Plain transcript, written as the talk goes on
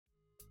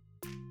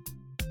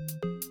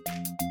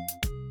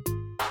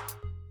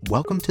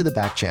Welcome to the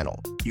Back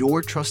Channel,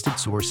 your trusted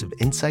source of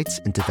insights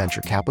into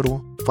venture capital,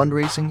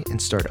 fundraising,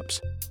 and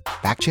startups.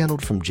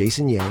 Back-channeled from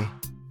Jason Ye,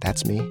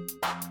 that's me,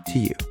 to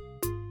you.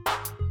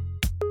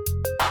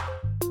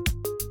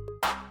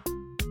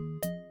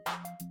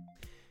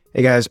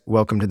 Hey guys,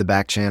 welcome to the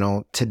Back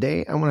Channel.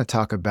 Today I want to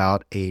talk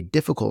about a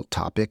difficult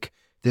topic,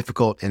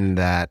 difficult in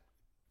that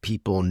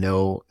people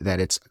know that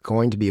it's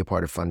going to be a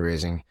part of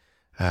fundraising,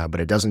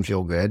 but it doesn't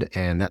feel good,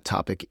 and that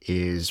topic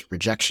is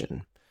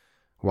rejection.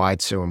 Why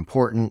it's so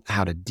important,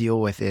 how to deal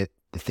with it,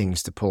 the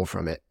things to pull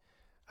from it.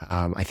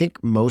 I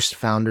think most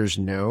founders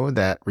know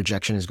that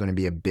rejection is going to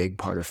be a big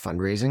part of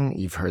fundraising.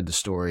 You've heard the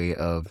story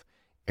of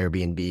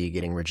Airbnb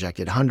getting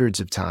rejected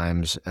hundreds of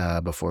times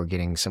before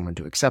getting someone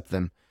to accept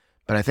them.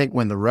 But I think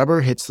when the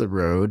rubber hits the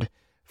road,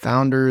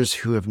 founders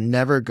who have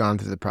never gone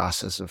through the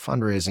process of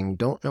fundraising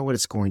don't know what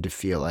it's going to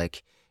feel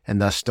like,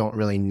 and thus don't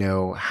really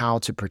know how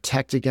to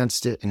protect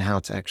against it and how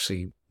to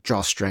actually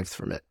draw strength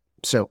from it.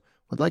 So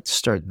I'd like to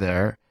start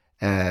there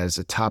as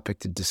a topic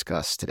to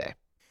discuss today.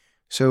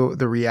 So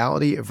the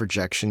reality of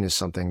rejection is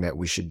something that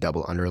we should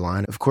double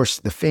underline. Of course,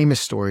 the famous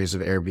stories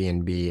of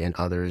Airbnb and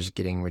others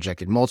getting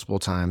rejected multiple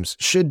times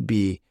should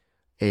be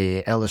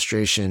an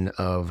illustration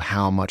of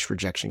how much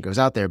rejection goes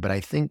out there. But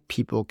I think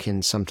people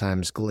can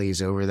sometimes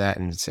glaze over that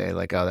and say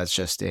like, oh, that's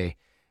just a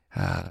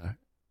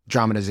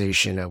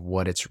dramatization of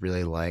what it's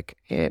really like.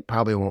 It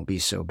probably won't be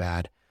so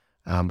bad.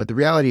 But the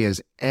reality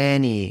is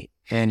any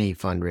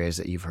fundraise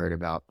that you've heard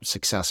about,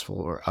 successful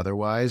or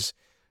otherwise,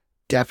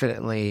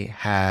 definitely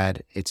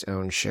had its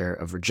own share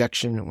of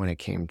rejection when it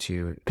came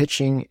to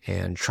pitching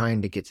and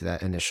trying to get to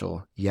that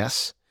initial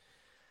yes.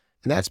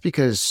 And that's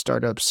because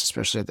startups,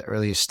 especially at the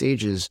earliest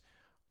stages,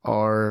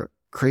 are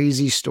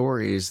crazy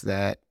stories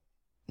that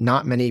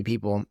not many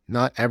people,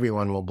 not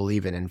everyone will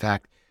believe in. In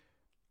fact,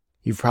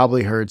 you've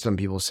probably heard some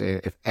people say,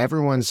 if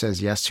everyone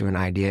says yes to an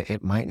idea,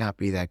 it might not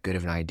be that good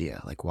of an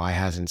idea. Like, why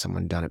hasn't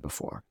someone done it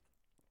before?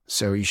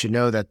 So you should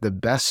know that the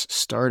best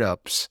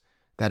startups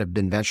that have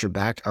been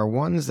venture-backed are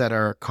ones that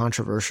are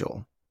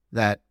controversial,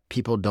 that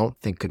people don't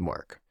think could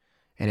work.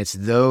 And it's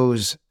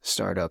those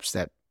startups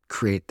that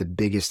create the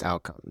biggest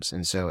outcomes.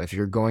 And so if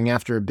you're going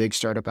after a big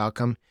startup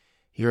outcome,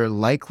 you're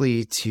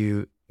likely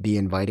to be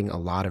inviting a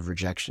lot of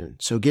rejection.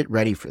 So get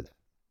ready for that.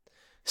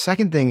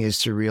 Second thing is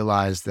to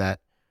realize that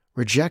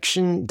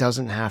rejection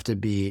doesn't have to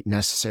be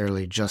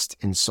necessarily just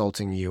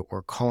insulting you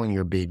or calling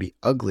your baby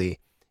ugly.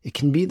 It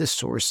can be the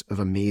source of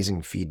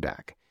amazing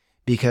feedback,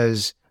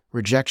 because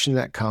rejection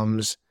that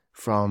comes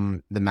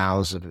from the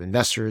mouths of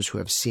investors who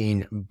have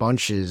seen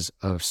bunches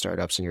of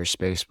startups in your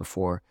space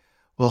before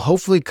will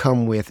hopefully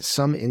come with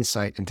some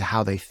insight into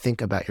how they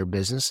think about your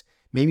business,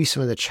 maybe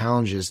some of the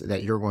challenges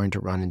that you're going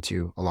to run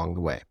into along the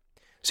way.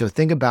 So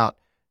think about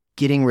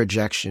getting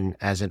rejection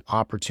as an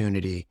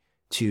opportunity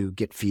to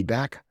get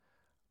feedback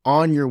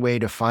on your way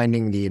to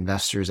finding the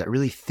investors that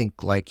really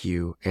think like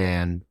you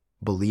and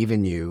believe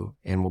in you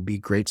and will be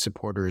great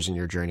supporters in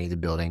your journey to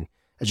building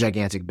a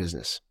gigantic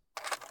business.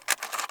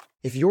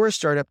 If you're a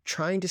startup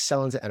trying to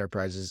sell into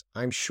enterprises,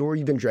 I'm sure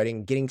you've been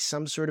dreading getting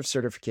some sort of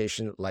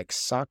certification like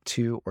SOC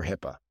 2 or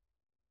HIPAA.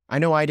 I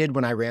know I did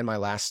when I ran my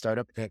last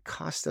startup, and it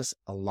cost us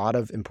a lot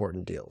of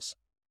important deals.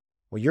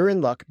 Well, you're in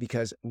luck,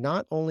 because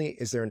not only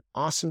is there an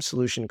awesome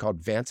solution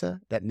called Vanta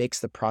that makes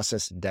the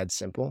process dead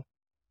simple,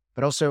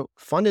 but also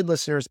funded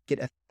listeners get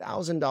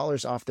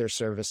 $1,000 off their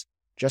service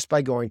just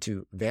by going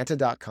to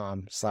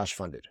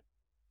vanta.com/funded.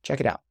 Check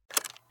it out.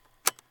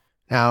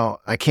 Now,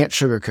 I can't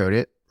sugarcoat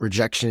it.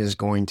 Rejection is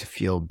going to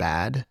feel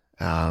bad.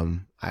 I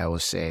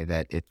always say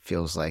that it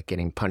feels like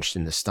getting punched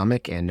in the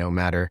stomach, and no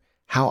matter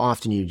how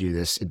often you do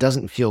this, it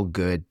doesn't feel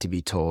good to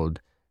be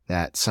told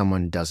that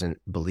someone doesn't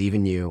believe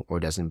in you or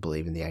doesn't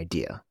believe in the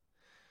idea.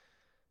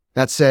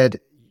 That said,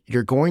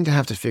 you're going to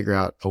have to figure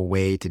out a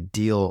way to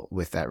deal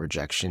with that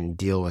rejection,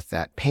 deal with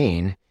that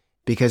pain,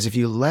 because if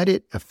you let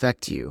it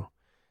affect you,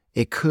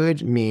 it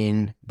could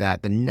mean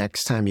that the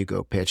next time you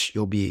go pitch,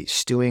 you'll be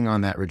stewing on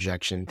that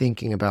rejection,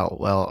 thinking about,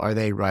 well, are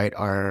they right?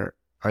 Are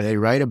they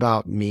right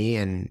about me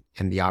and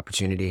the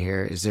opportunity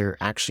here? Is there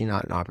actually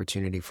not an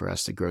opportunity for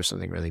us to grow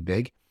something really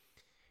big?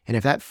 And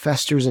if that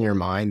festers in your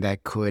mind,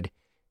 that could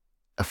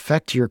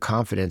affect your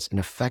confidence and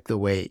affect the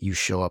way you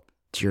show up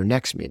to your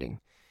next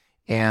meeting.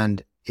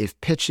 And if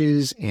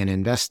pitches and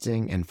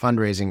investing and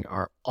fundraising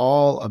are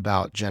all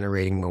about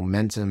generating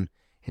momentum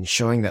and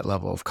showing that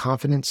level of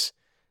confidence,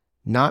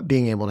 not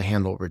being able to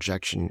handle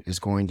rejection is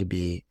going to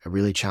be a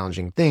really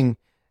challenging thing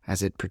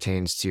as it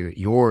pertains to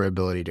your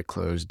ability to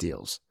close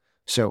deals.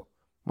 So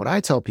what I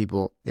tell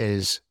people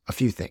is a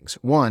few things.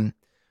 One,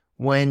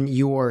 when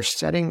you are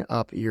setting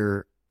up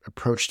your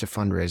approach to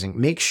fundraising,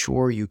 make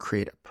sure you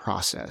create a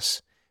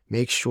process.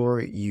 Make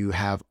sure you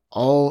have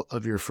all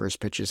of your first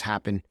pitches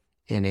happen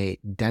in a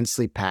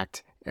densely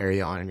packed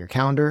area on your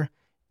calendar.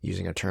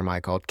 Using a term I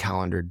called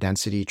calendar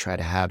density, try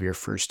to have your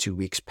first 2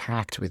 weeks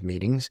packed with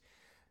meetings.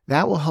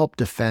 That will help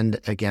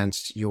defend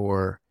against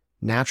your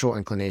natural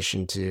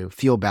inclination to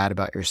feel bad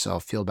about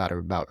yourself, feel bad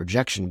about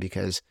rejection,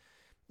 because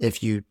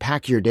if you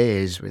pack your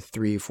days with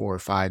 3, 4,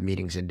 5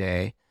 meetings a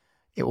day,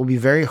 it will be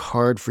very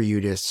hard for you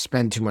to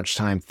spend too much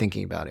time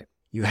thinking about it.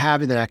 You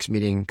have the next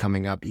meeting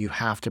coming up. You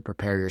have to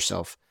prepare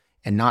yourself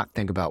and not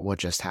think about what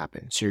just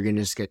happened. So you're going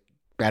to just get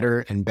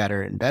better and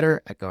better and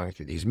better at going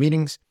through these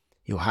meetings.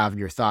 You'll have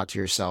your thought to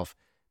yourself,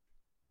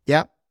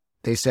 yep,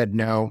 they said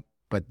no,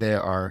 but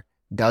there are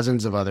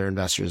dozens of other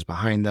investors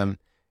behind them.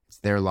 It's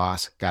their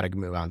loss. Got to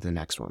move on to the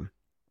next one.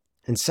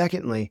 And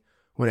secondly,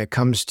 when it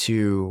comes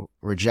to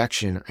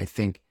rejection, I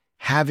think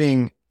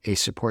having a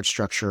support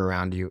structure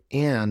around you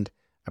and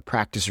a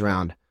practice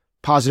around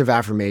positive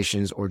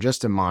affirmations or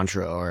just a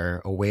mantra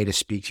or a way to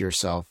speak to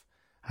yourself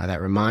that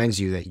reminds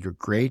you that you're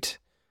great,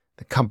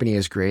 the company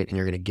is great, and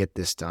you're going to get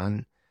this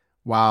done,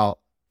 while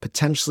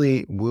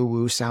potentially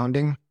woo-woo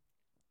sounding,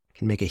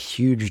 can make a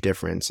huge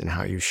difference in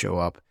how you show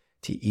up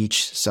to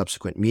each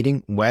subsequent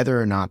meeting,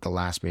 whether or not the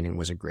last meeting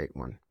was a great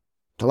one.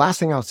 The last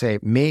thing I'll say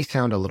may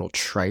sound a little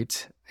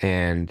trite,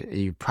 and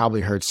you've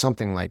probably heard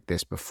something like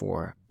this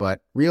before,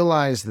 but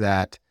realize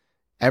that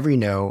every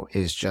no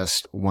is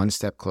just one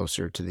step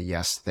closer to the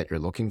yes that you're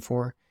looking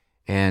for.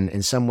 And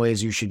in some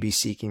ways, you should be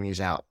seeking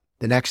these out.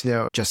 The next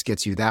no just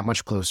gets you that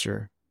much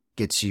closer,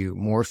 gets you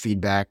more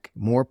feedback,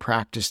 more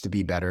practice to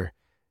be better,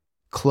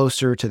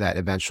 closer to that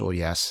eventual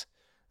yes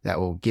that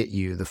will get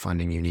you the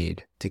funding you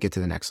need to get to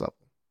the next level.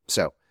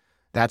 So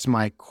that's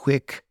my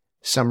quick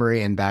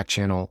summary and back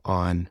channel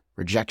on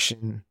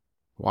rejection,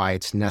 why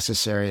it's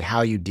necessary,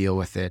 how you deal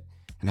with it,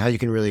 and how you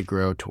can really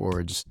grow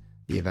towards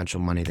the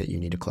eventual money that you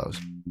need to close.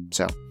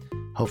 So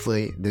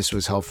hopefully this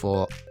was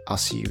helpful. I'll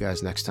see you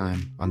guys next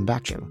time on the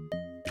back channel.